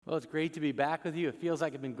Well, it's great to be back with you. It feels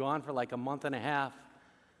like I've been gone for like a month and a half,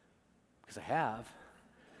 because I have.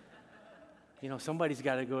 Somebody's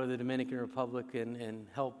got to go to the Dominican Republic and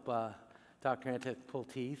help Dr. Anta pull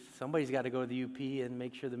teeth. Somebody's got to go to the UP and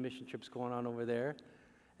make sure the mission trip's going on over there.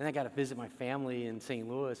 And I got to visit my family in St.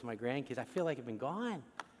 Louis, my grandkids. I feel like I've been gone.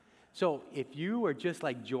 So if you are just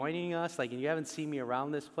like joining us, and you haven't seen me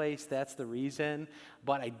around this place, that's the reason.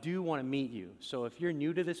 But I do want to meet you. So if you're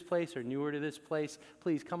new to this place or newer to this place,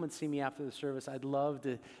 please come and see me after the service. I'd love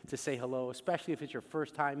to say hello, especially if it's your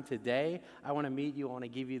first time today. I want to meet you. I want to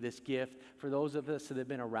give you this gift. For those of us that have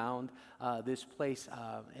been around this place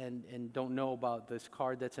and don't know about this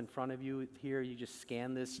card that's in front of you here, you just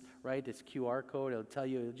scan this, right? This QR code.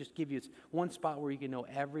 It'll just give you one spot where you can know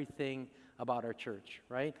everything about our church,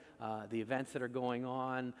 right? The events that are going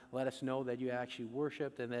on. Let us know that you actually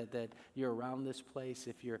worshiped and that you're around this place.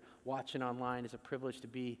 If you're watching online, it's a privilege to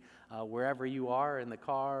be wherever you are, in the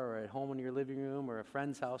car or at home in your living room or a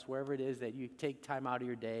friend's house, wherever it is that you take time out of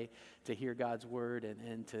your day to hear God's word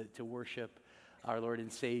and to worship our Lord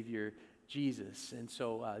and Savior, Jesus. And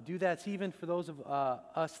so do that. It's even for those of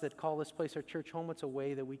us that call this place our church home, it's a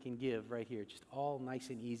way that we can give right here. Just all nice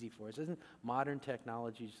and easy for us. Isn't modern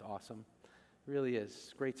technology just awesome? Really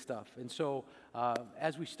is. Great stuff. And so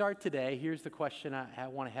as we start today, here's the question I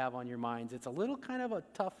want to have on your minds. It's a little kind of a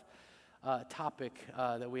tough topic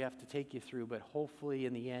that we have to take you through, but hopefully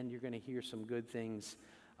in the end you're going to hear some good things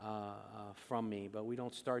from me. But we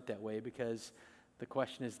don't start that way because the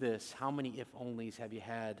question is this: how many if-onlys have you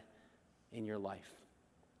had in your life?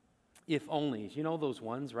 If-onlys. You know those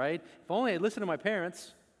ones, right? If only I'd listened to my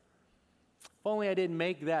parents. If only I didn't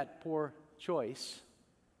make that poor choice.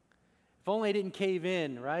 If only I didn't cave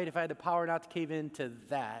in, right? If I had the power not to cave into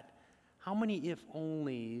that. How many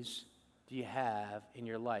if-onlys do you have in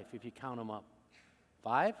your life if you count them up?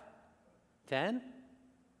 5? 10?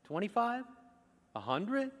 25?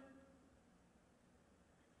 100?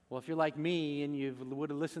 Well, if you're like me and you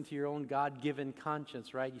would have listened to your own God-given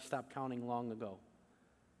conscience, right? You stopped counting long ago.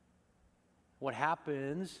 What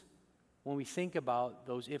happens when we think about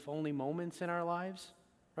those if-only moments in our lives,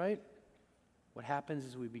 right? What happens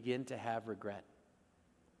is we begin to have regret.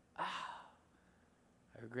 I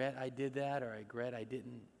regret I did that, or I regret I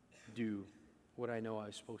didn't do what I know I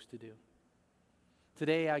was supposed to do.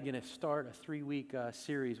 Today I'm going to start a 3-week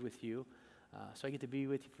series with you. So I get to be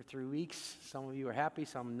with you for 3 weeks. Some of you are happy,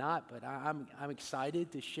 some not, but I'm excited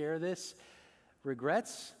to share this.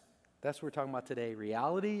 Regrets, that's what we're talking about today.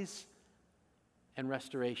 Realities and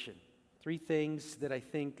restoration. 3 things that I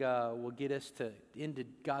think will get us into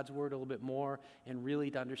God's Word a little bit more and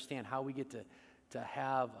really to understand how we get to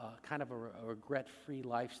have kind of a regret-free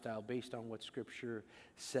lifestyle based on what Scripture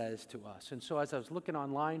says to us. And so as I was looking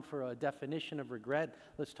online for a definition of regret,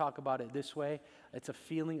 let's talk about it this way. It's a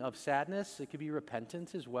feeling of sadness. It could be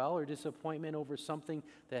repentance as well, or disappointment over something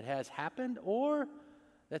that has happened or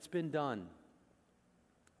that's been done.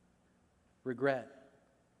 Regret.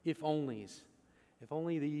 If-onlys. If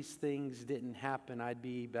only these things didn't happen, I'd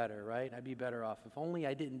be better, right? I'd be better off. If only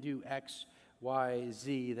I didn't do X, Y,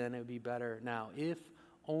 Z, then it would be better now. If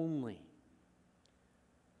only.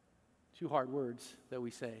 2 hard words that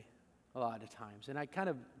we say a lot of times. And I kind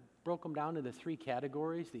of broke them down into 3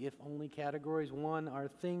 categories, the if-only categories. 1 are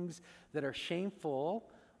things that are shameful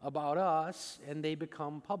about us and they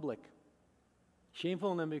become public.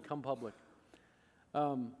 Shameful and then become public.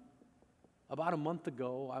 About a month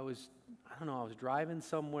ago, I was driving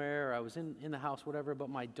somewhere, or I was in the house, whatever, but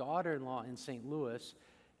my daughter-in-law in St. Louis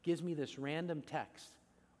gives me this random text.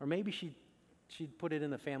 Or maybe she'd put it in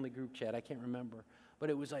the family group chat, I can't remember. But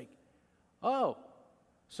it was like, oh,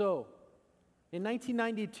 so in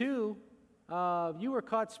 1992, you were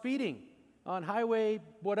caught speeding on highway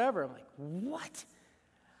whatever. I'm like, what?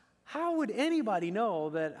 How would anybody know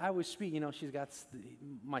that I was speeding? She's got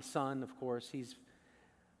my son, of course, he's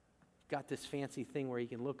got this fancy thing where he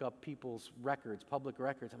can look up people's records, public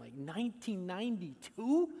records. I'm like,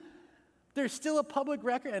 1992? There's still a public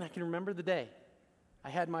record? And I can remember the day. I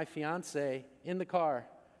had my fiance in the car.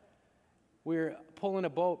 We were pulling a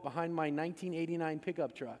boat behind my 1989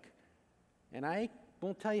 pickup truck. And I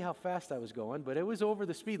won't tell you how fast I was going, but it was over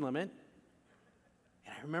the speed limit.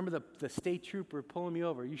 And I remember the state trooper pulling me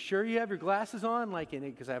over. You sure you have your glasses on?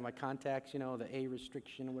 Because I have my contacts, the A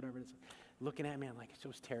restriction or whatever it is. Looking at me, I'm like, I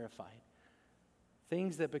was terrified.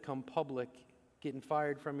 Things that become public, getting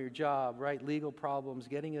fired from your job, right? Legal problems,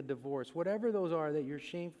 getting a divorce, whatever those are that you're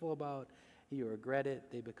shameful about, you regret it,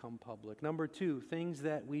 they become public. Number 2, things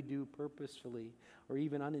that we do purposefully or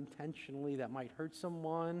even unintentionally that might hurt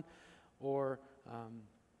someone or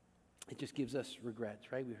it just gives us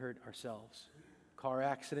regrets, right? We hurt ourselves. car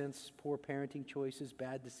accidents, poor parenting choices,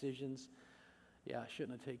 bad decisions. Yeah, I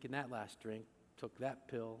shouldn't have taken that last drink, took that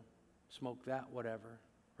pill, smoked that whatever,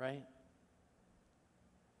 right?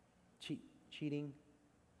 Cheating,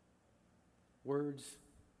 words,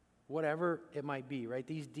 whatever it might be, right?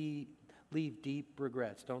 These leave deep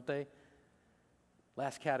regrets, don't they?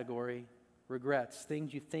 Last category, regrets,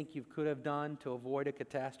 things you think you could have done to avoid a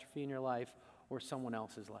catastrophe in your life or someone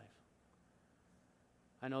else's life.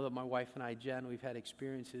 I know that my wife and I, Jen, we've had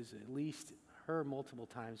experiences, at least her multiple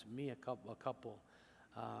times, me a couple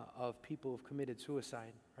of people who've committed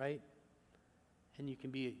suicide, right? And you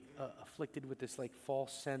can be afflicted with this like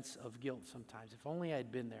false sense of guilt sometimes. If only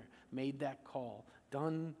I'd been there, made that call,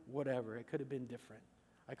 done whatever, it could have been different.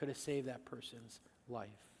 I could have saved that person's life.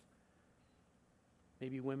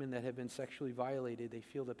 Maybe women that have been sexually violated, they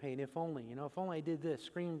feel the pain. If only I did this,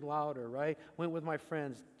 screamed louder, right? Went with my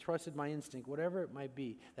friends, trusted my instinct, whatever it might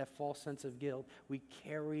be, that false sense of guilt we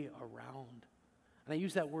carry around. And I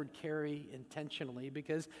use that word carry intentionally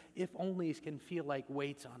because if onlys can feel like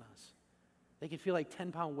weights on us. They can feel like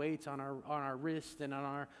 10-pound weights on our wrist and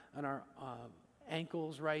on our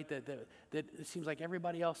ankles, right? That it seems like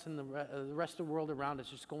everybody else in the rest of the world around us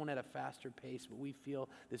is just going at a faster pace, but we feel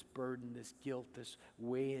this burden, this guilt, this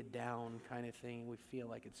weighed down kind of thing. We feel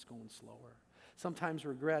like it's going slower. Sometimes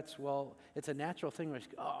regrets, well, it's a natural thing where it's,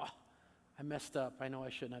 I messed up. I know I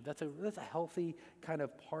shouldn't have. That's a healthy kind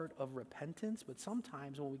of part of repentance, but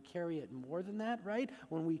sometimes when we carry it more than that, right?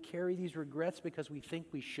 When we carry these regrets because we think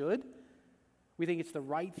we should, we think it's the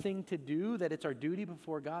right thing to do, that it's our duty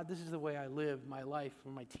before God. This is the way I lived my life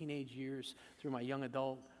from my teenage years through my young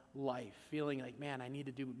adult life, feeling like, man, I need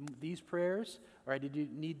to do these prayers, or I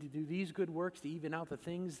need to do these good works to even out the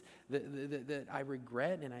things that I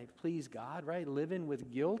regret and I please God, right? Living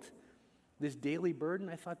with guilt, this daily burden.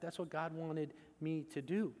 I thought that's what God wanted me to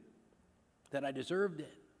do, that I deserved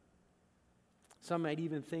it. Some might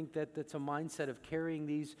even think that that's a mindset of carrying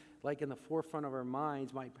these like in the forefront of our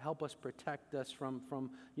minds might help us protect us from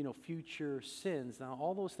future sins. Now,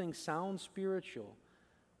 all those things sound spiritual,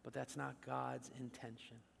 but that's not God's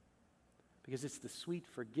intention. Because it's the sweet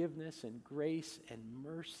forgiveness and grace and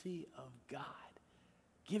mercy of God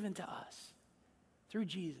given to us through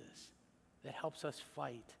Jesus that helps us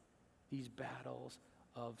fight these battles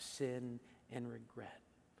of sin and regret.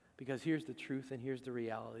 Because here's the truth and here's the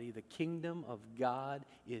reality. The kingdom of God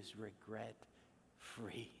is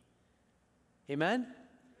regret-free. Amen?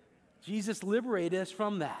 Jesus liberated us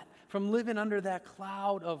from that, from living under that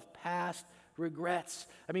cloud of past regrets.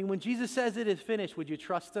 I mean, when Jesus says it is finished, would you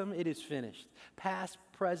trust him? It is finished. Past,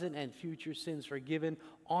 present, and future sins forgiven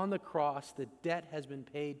on the cross. The debt has been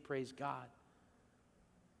paid. Praise God.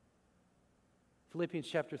 Philippians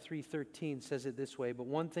chapter 3:13 says it this way, but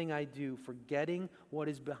one thing I do, forgetting what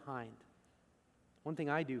is behind. One thing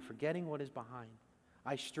I do, forgetting what is behind.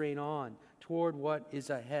 I strain on toward what is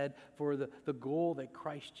ahead for the goal that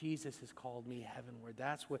Christ Jesus has called me heavenward.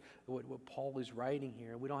 That's what Paul is writing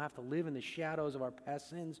here. We don't have to live in the shadows of our past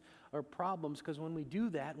sins or problems, because when we do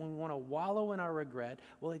that, when we want to wallow in our regret,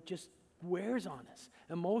 well, it just wears on us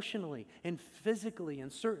emotionally and physically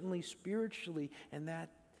and certainly spiritually, and that's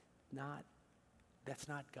not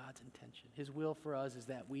God's intention. His will for us is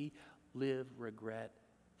that we live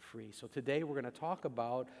regret-free. So today we're going to talk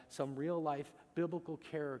about some real-life biblical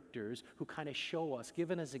characters who kind of show us,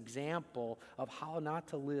 giving us example of how not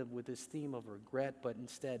to live with this theme of regret, but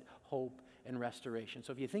instead hope and restoration.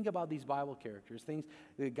 So if you think about these Bible characters,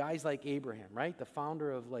 guys like Abraham, right? The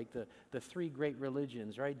founder of like the three great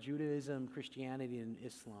religions, right? Judaism, Christianity, and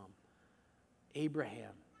Islam.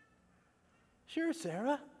 Abraham. Sure,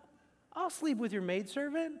 Sarah. I'll sleep with your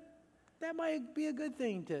maidservant. That might be a good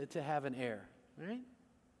thing to have an heir, right?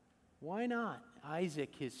 Why not?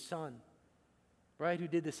 Isaac, his son, right, who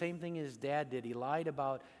did the same thing his dad did. He lied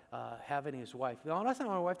about having his wife. No, that's not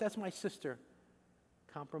my wife, that's my sister.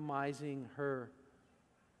 Compromising her,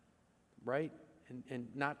 right, and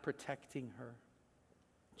not protecting her.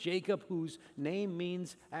 Jacob, whose name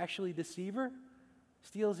means actually deceiver,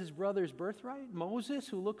 steals his brother's birthright. Moses,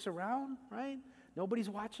 who looks around, right? Nobody's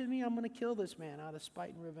watching me. I'm going to kill this man out of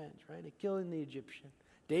spite and revenge, right? Killing the Egyptian.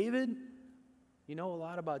 David, you know a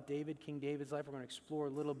lot about David, King David's life. We're going to explore a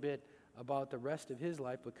little bit about the rest of his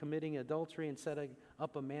life, but committing adultery and setting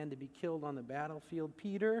up a man to be killed on the battlefield.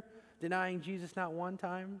 Peter, denying Jesus not one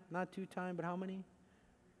time, not two times, but how many?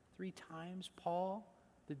 3 times. Paul,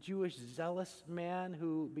 the Jewish zealous man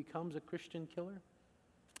who becomes a Christian killer.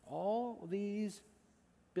 All these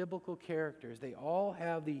biblical characters, they all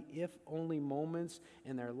have the if-only moments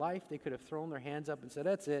in their life. They could have thrown their hands up and said,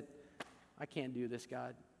 that's it. I can't do this,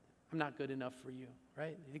 God. I'm not good enough for you,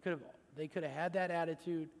 right? They could have They could have had that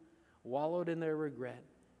attitude, wallowed in their regret,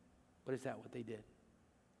 but is that what they did?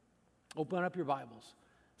 Open up your Bibles.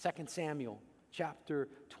 2 Samuel chapter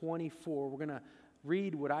 24. We're going to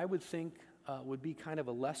read what I would think would be kind of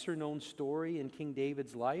a lesser-known story in King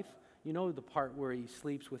David's life. You know the part where he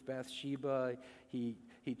sleeps with Bathsheba. He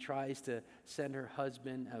tries to send her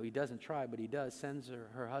husband. He doesn't try, but he does. Sends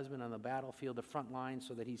her husband on the battlefield, the front line,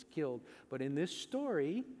 so that he's killed. But in this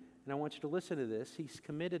story, and I want you to listen to this, he's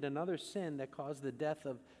committed another sin that caused the death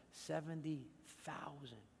of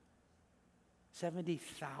 70,000.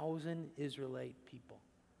 70,000 Israelite people.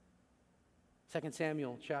 2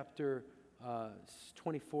 Samuel chapter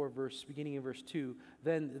 24, beginning in verse 2.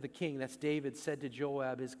 Then the king, that's David, said to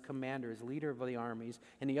Joab, his commander, his leader of the armies,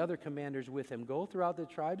 and the other commanders with him, "Go throughout the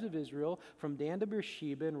tribes of Israel, from Dan to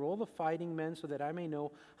Beersheba, and roll the fighting men so that I may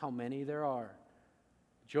know how many there are."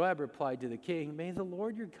 Joab replied to the king, "May the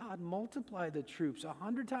Lord your God multiply the troops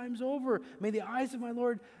 100 times over. May the eyes of my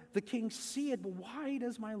lord the king see it. But why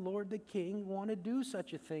does my lord the king want to do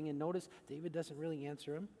such a thing?" And notice, David doesn't really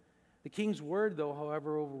answer him. The king's word, though,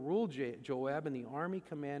 however, overruled Joab and the army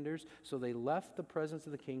commanders, so they left the presence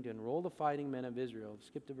of the king to enroll the fighting men of Israel.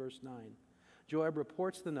 Skip to verse 9. Joab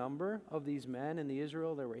reports the number of these men in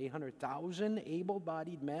Israel. There were 800,000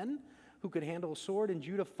 able-bodied men who could handle a sword. In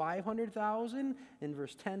Judah, 500,000. In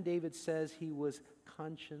verse 10, David says he was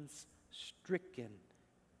conscience-stricken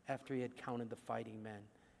after he had counted the fighting men.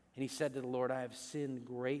 And he said to the Lord, "I have sinned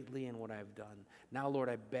greatly in what I have done. Now, Lord,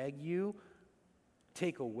 I beg you,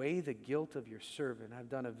 take away the guilt of your servant. I've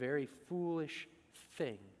done a very foolish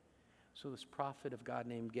thing." So this prophet of God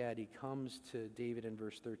named Gad, he comes to David in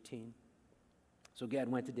verse 13. So Gad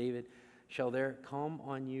went to David, "Shall there come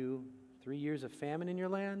on you 3 years of famine in your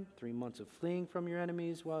land, 3 months of fleeing from your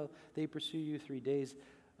enemies while they pursue you, 3 days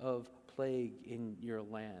of plague in your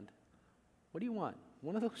land?" What do you want?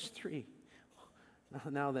 One of those three.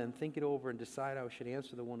 Now then, think it over and decide how I should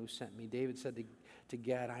answer the one who sent me. David said to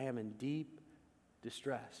Gad, "I am in deep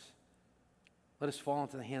distress. Let us fall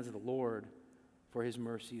into the hands of the Lord, for his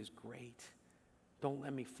mercy is great. Don't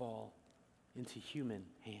let me fall into human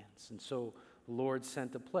hands." And so the Lord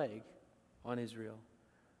sent a plague on Israel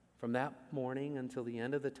from that morning until the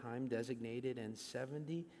end of the time designated, and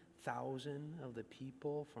 70,000 of the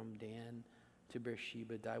people from Dan to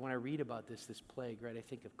Beersheba died. When I read about this plague, right, I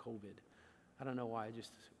think of COVID. I don't know why,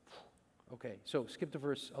 okay, so skip to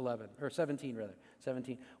verse 17 rather.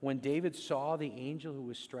 17. When David saw the angel who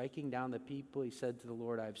was striking down the people, he said to the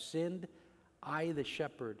Lord, "I have sinned. I, the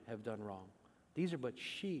shepherd, have done wrong. These are but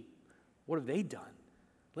sheep. What have they done?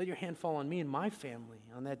 Let your hand fall on me and my family."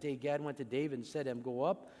 On that day, Gad went to David and said to him, "Go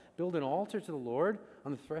up, build an altar to the Lord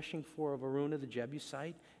on the threshing floor of Araunah the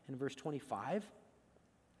Jebusite." In verse 25,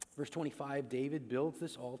 David builds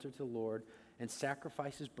this altar to the Lord and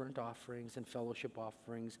sacrifices burnt offerings and fellowship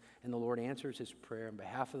offerings, and the Lord answers his prayer on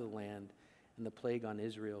behalf of the land, and the plague on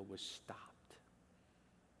Israel was stopped.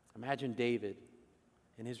 Imagine David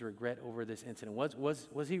and his regret over this incident.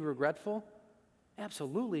 Was he regretful?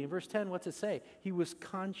 Absolutely. In verse 10, what's it say? He was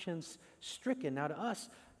conscience-stricken. Now to us,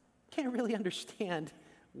 can't really understand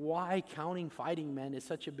why counting fighting men is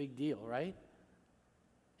such a big deal, right?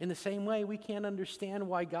 In the same way, we can't understand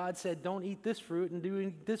why God said, "Don't eat this fruit and do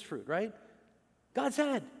eat this fruit," right? God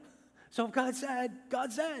said. So if God said,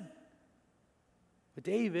 God said. But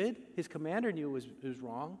David, his commander, knew it was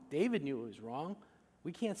wrong. David knew it was wrong.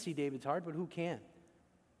 We can't see David's heart, but who can?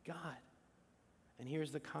 God. And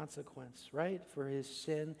here's the consequence, right, for his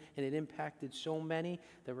sin. And it impacted so many.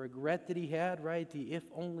 The regret that he had, right, the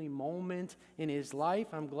if-only moment in his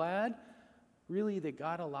life. I'm glad, really, that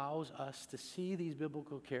God allows us to see these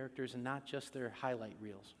biblical characters and not just their highlight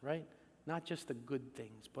reels, right? Not just the good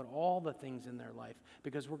things, but all the things in their life,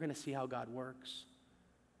 because we're going to see how God works.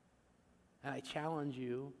 And I challenge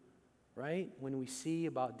you, right, when we see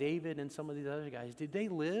about David and some of these other guys, did they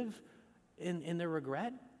live in their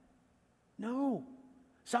regret? No.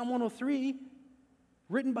 Psalm 103,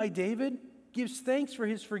 written by David, gives thanks for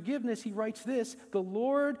his forgiveness. He writes this: "The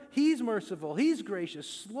Lord, he's merciful, he's gracious,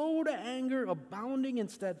 slow to anger, abounding in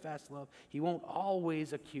steadfast love. He won't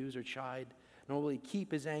always accuse or chide, nor will he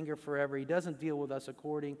keep his anger forever. He doesn't deal with us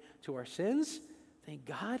according to our sins, thank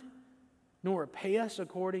God, nor repay us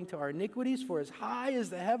according to our iniquities. For as high as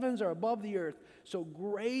the heavens are above the earth, so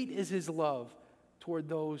great is his love toward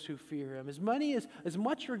those who fear him." As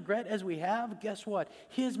much regret as we have, guess what?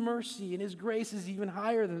 His mercy and his grace is even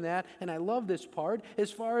higher than that. And I love this part.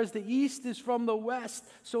 As far as the east is from the west,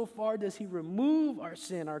 so far does he remove our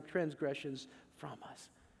sin, our transgressions from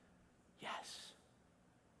us. Yes.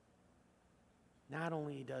 Not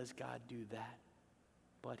only does God do that,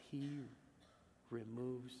 but he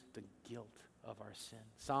removes the guilt of our sin.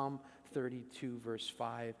 Psalm 32, verse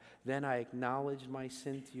 5, then I acknowledged my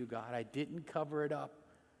sin to you, God. I didn't cover it up.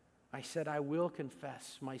 I said, I will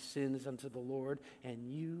confess my sins unto the Lord, and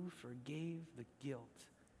you forgave the guilt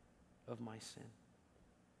of my sin.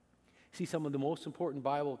 See, some of the most important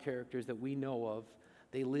Bible characters that we know of,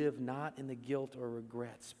 they live not in the guilt or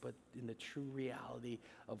regrets, but in the true reality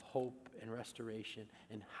of hope and restoration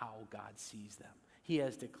and how God sees them. He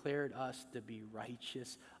has declared us to be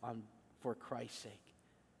righteous for Christ's sake.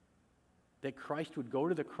 That Christ would go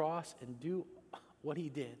to the cross and do what he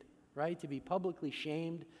did, right? To be publicly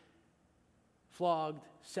shamed, flogged,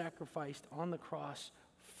 sacrificed on the cross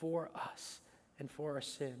for us and for our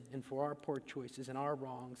sin and for our poor choices and our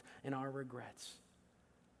wrongs and our regrets.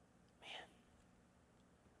 Man.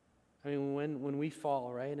 I mean, when we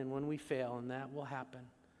fall, right, and when we fail, and that will happen,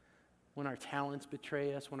 when our talents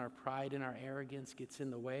betray us, when our pride and our arrogance gets in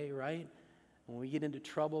the way, right? When we get into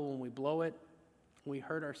trouble, when we blow it, when we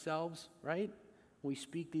hurt ourselves, right? When we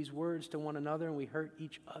speak these words to one another and we hurt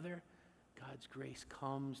each other, God's grace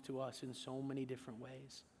comes to us in so many different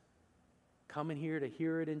ways. Coming here to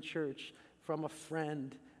hear it in church, from a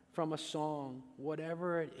friend, from a song,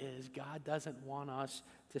 whatever it is, God doesn't want us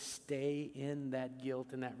to stay in that guilt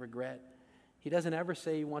and that regret. He doesn't ever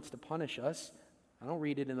say he wants to punish us. I don't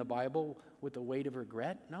read it in the Bible with the weight of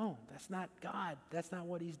regret. No, that's not God. That's not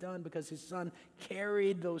what he's done, because his son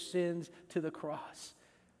carried those sins to the cross.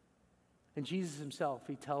 And Jesus himself,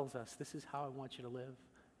 he tells us, this is how I want you to live.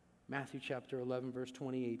 Matthew chapter 11, verse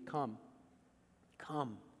 28, come,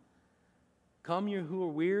 you who are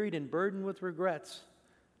wearied and burdened with regrets.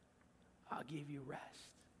 I'll give you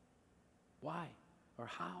rest. Why or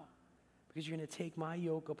how? Because you're going to take my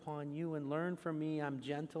yoke upon you and learn from me. I'm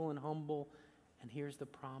gentle and humble. And here's the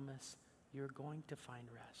promise. You're going to find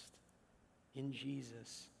rest in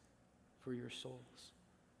Jesus for your souls.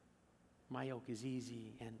 My yoke is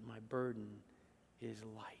easy and my burden is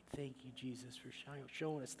light. Thank you, Jesus, for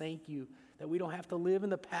showing us. Thank you that we don't have to live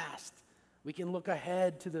in the past. We can look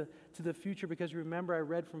ahead to the future, because remember, I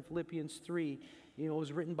read from Philippians 3. It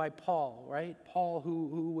was written by Paul, right? Paul,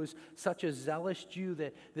 who was such a zealous Jew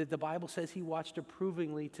that the Bible says he watched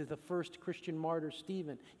approvingly to the first Christian martyr,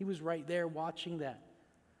 Stephen. He was right there watching that.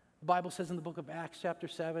 The Bible says in the book of Acts chapter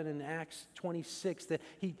 7 and Acts 26 that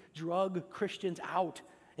he drug Christians out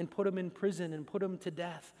and put them in prison and put them to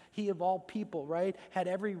death. He, of all people, right, had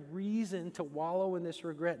every reason to wallow in this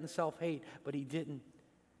regret and self-hate, but he didn't.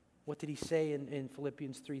 What did he say in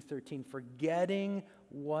Philippians 3:13? Forgetting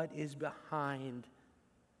what is behind.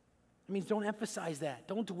 It means don't emphasize that.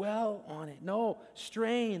 Don't dwell on it. No,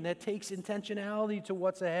 strain. That takes intentionality to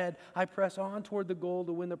what's ahead. I press on toward the goal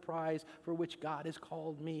to win the prize for which God has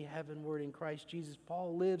called me heavenward in Christ Jesus.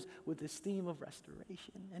 Paul lives with this theme of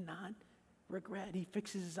restoration and not regret. He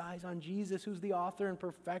fixes his eyes on Jesus, who's the author and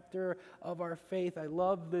perfecter of our faith. I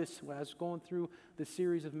love this. When I was going through the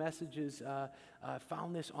series of messages, I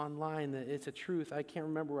found this online. That it's a truth. I can't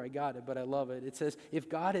remember where I got it, but I love it. It says, if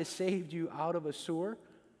God has saved you out of a sewer,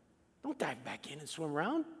 don't dive back in and swim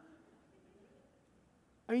around.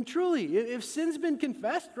 I mean, truly, if sin's been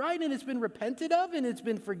confessed, right, and it's been repented of and it's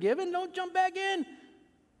been forgiven, don't jump back in.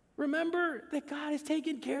 Remember that God has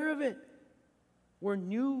taken care of it. We're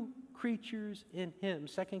new creatures in him.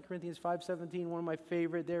 2 Corinthians 5:17, one of my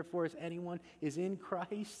favorite. Therefore, as anyone is in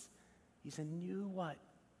Christ, he's a new what?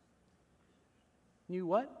 New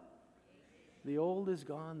what? The old is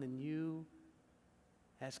gone, the new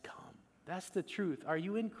has come. That's the truth. Are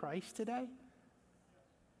you in Christ today?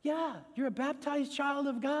 Yeah, you're a baptized child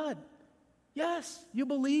of God. Yes, you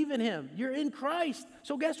believe in him. You're in Christ.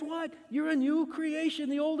 So guess what? You're a new creation.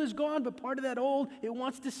 The old is gone, but part of that old, it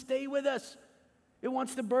wants to stay with us. It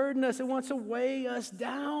wants to burden us. It wants to weigh us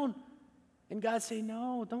down. And God say,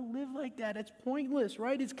 no, don't live like that. It's pointless,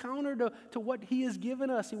 right? It's counter to what he has given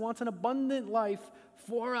us. He wants an abundant life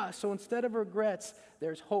for us. So instead of regrets,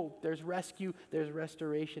 there's hope, there's rescue, there's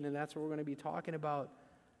restoration. And that's what we're going to be talking about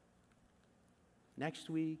next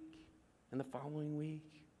week and the following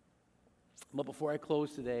week. But before I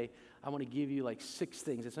close today, I want to give you like 6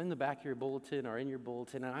 things. It's in the back of your bulletin or in your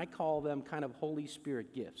bulletin, and I call them kind of Holy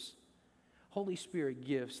Spirit gifts. Holy Spirit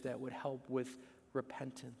gifts that would help with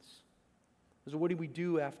repentance. So what do we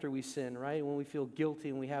do after we sin, right? When we feel guilty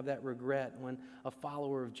and we have that regret, when a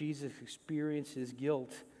follower of Jesus experiences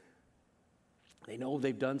guilt, they know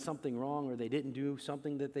they've done something wrong or they didn't do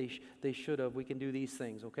something that they should have. We can do these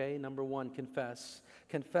things, okay? Number 1, confess.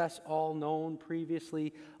 Confess all known,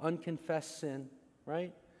 previously unconfessed sin,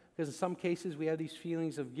 right? Because in some cases we have these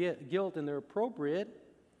feelings of guilt, and they're appropriate,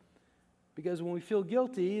 because when we feel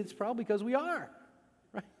guilty, it's probably because we are,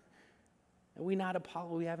 right? And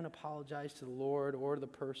we haven't apologized to the Lord or the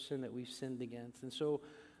person that we've sinned against. And so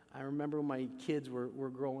I remember when my kids were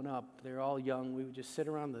growing up, they're all young, we would just sit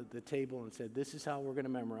around the table and said, this is how we're going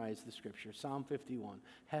to memorize the scripture. Psalm 51,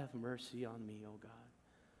 have mercy on me, O God.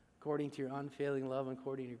 According to your unfailing love and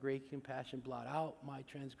according to your great compassion, blot out my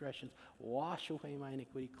transgressions, wash away my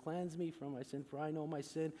iniquity, cleanse me from my sin, for I know my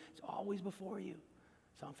sin is always before you.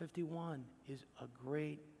 Psalm 51 is a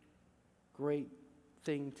great, great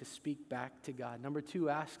thing to speak back to God. Number 2,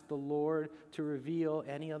 ask the Lord to reveal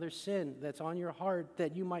any other sin that's on your heart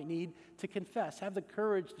that you might need to confess. Have the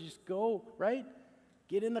courage to just go, right?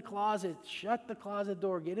 Get in the closet, shut the closet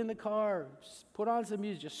door, get in the car, put on some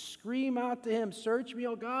music, just scream out to him, search me,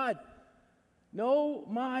 oh God. Know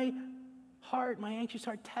my heart, my anxious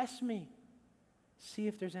heart, test me. See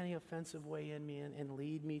if there's any offensive way in me and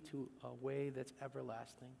lead me to a way that's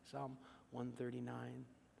everlasting. Psalm 139.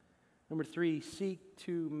 Number 3, seek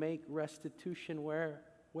to make restitution where,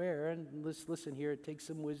 and listen here, it takes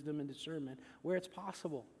some wisdom and discernment, where it's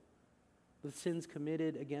possible. The sins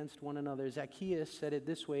committed against one another. Zacchaeus said it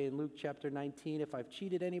this way in Luke chapter 19, if I've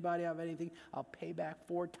cheated anybody out of anything, I'll pay back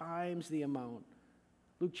 4 times the amount.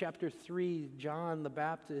 Luke chapter 3, John the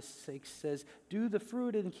Baptist says, do the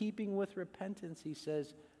fruit in keeping with repentance, he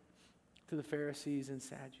says to the Pharisees and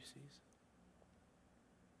Sadducees.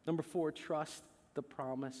 Number 4, trust the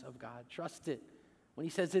promise of God. Trust it. When he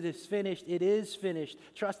says it is finished, it is finished.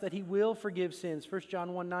 Trust that he will forgive sins. 1 John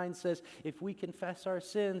 1:9 says, if we confess our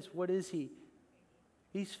sins, what is he?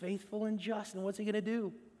 He's faithful and just. And what's he going to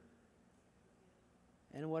do?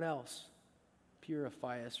 And what else?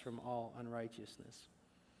 Purify us from all unrighteousness.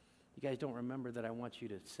 You guys don't remember that I want you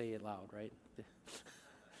to say it loud, right?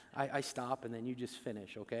 I stop and then you just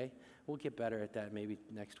finish, okay? We'll get better at that maybe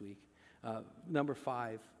next week. Number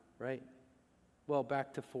 5, right? Well,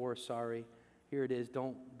 back to 4, sorry. Here it is.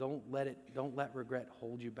 Don't let regret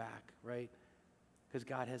hold you back, right? Because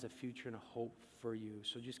God has a future and a hope for you.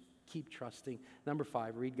 So just keep trusting. Number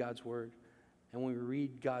 5, read God's word. And when we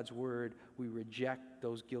read God's word, we reject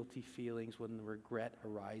those guilty feelings when the regret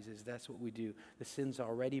arises. That's what we do. The sin's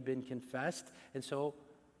already been confessed. And so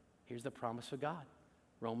here's the promise of God.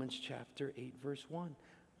 Romans chapter 8, verse 1.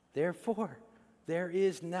 Therefore, there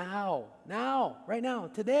is now, right now,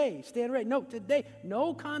 today, stand right, no, today,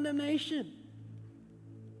 no condemnation.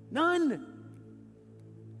 None.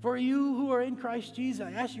 For you who are in Christ Jesus.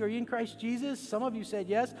 I asked you, are you in Christ Jesus? Some of you said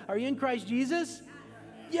yes. Are you in Christ Jesus?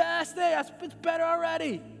 Yes, it's better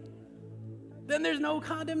already. Then there's no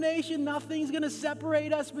condemnation. Nothing's going to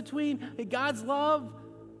separate us between God's love.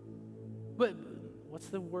 But what's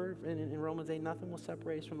the word in Romans 8? Nothing will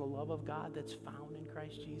separate us from the love of God that's found in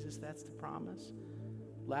Christ Jesus. That's the promise.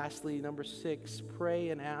 Lastly, number 6, pray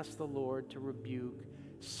and ask the Lord to rebuke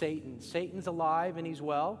Satan. Satan's alive and he's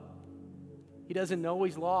well. He doesn't know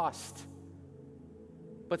he's lost.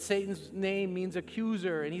 But Satan's name means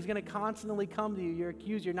accuser, and he's going to constantly come to you. You're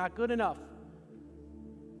accused. You're not good enough.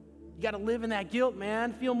 You got to live in that guilt,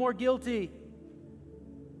 man. Feel more guilty.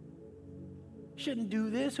 Shouldn't do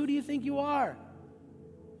this. Who do you think you are?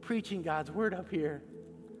 Preaching God's word up here.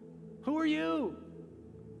 Who are you?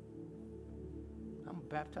 I'm a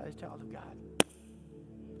baptized child of God.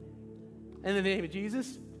 In the name of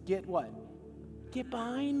Jesus, get what? Get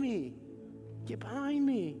behind me. Get behind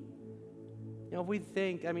me. You know, if we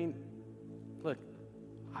think, look,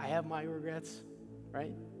 I have my regrets,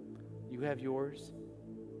 right? You have yours.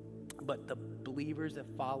 But the believers that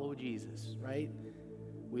follow Jesus, right?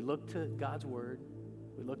 We look to God's word.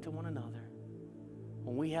 We look to one another.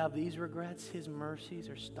 When we have these regrets, his mercies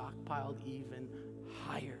are stockpiled even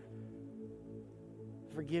higher.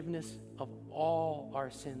 Forgiveness of all our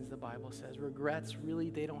sins, the Bible says. Regrets, really,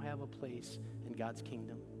 they don't have a place in God's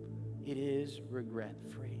kingdom. It is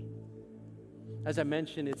regret-free. As I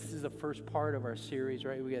mentioned, this is the first part of our series,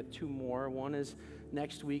 right? We got 2 more. One is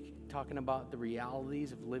next week, talking about the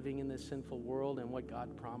realities of living in this sinful world and what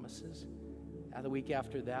God promises. The week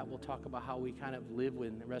after that, we'll talk about how we kind of live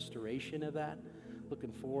with the restoration of that.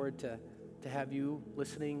 Looking forward to have you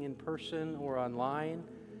listening in person or online.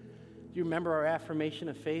 Do you remember our affirmation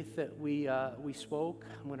of faith that we spoke?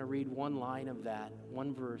 I'm going to read one line of that,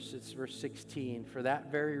 one verse. It's verse 16. For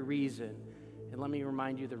that very reason, and let me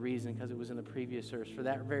remind you the reason because it was in the previous verse. For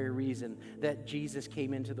that very reason that Jesus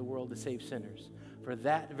came into the world to save sinners. For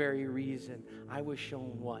that very reason, I was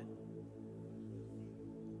shown what?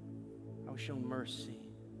 I was shown mercy.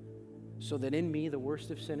 So that in me, the worst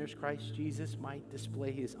of sinners, Christ Jesus, might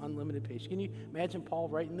display his unlimited patience. Can you imagine Paul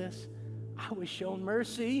writing this? I was shown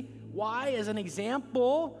mercy. Why? As an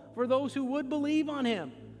example for those who would believe on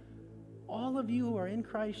him. All of you who are in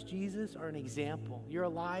Christ Jesus are an example. You're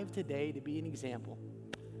alive today to be an example.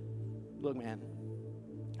 Look, man,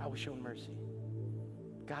 I was shown mercy.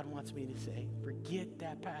 God wants me to say, forget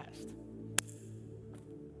that past.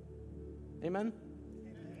 Amen?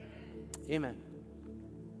 Amen.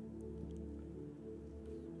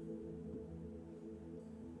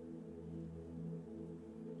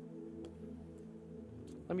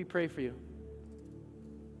 Let me pray for you.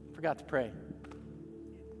 Forgot to pray.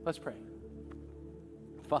 Let's pray.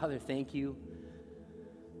 Father, thank you.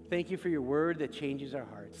 Thank you for your word that changes our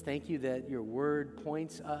hearts. Thank you that your word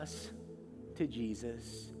points us to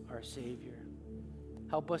Jesus, our Savior.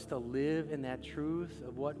 Help us to live in that truth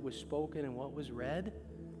of what was spoken and what was read,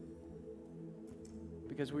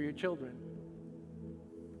 because we're your children.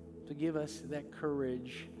 So give us that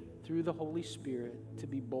courage through the Holy Spirit to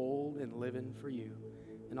be bold and living for you.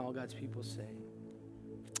 And all God's people say,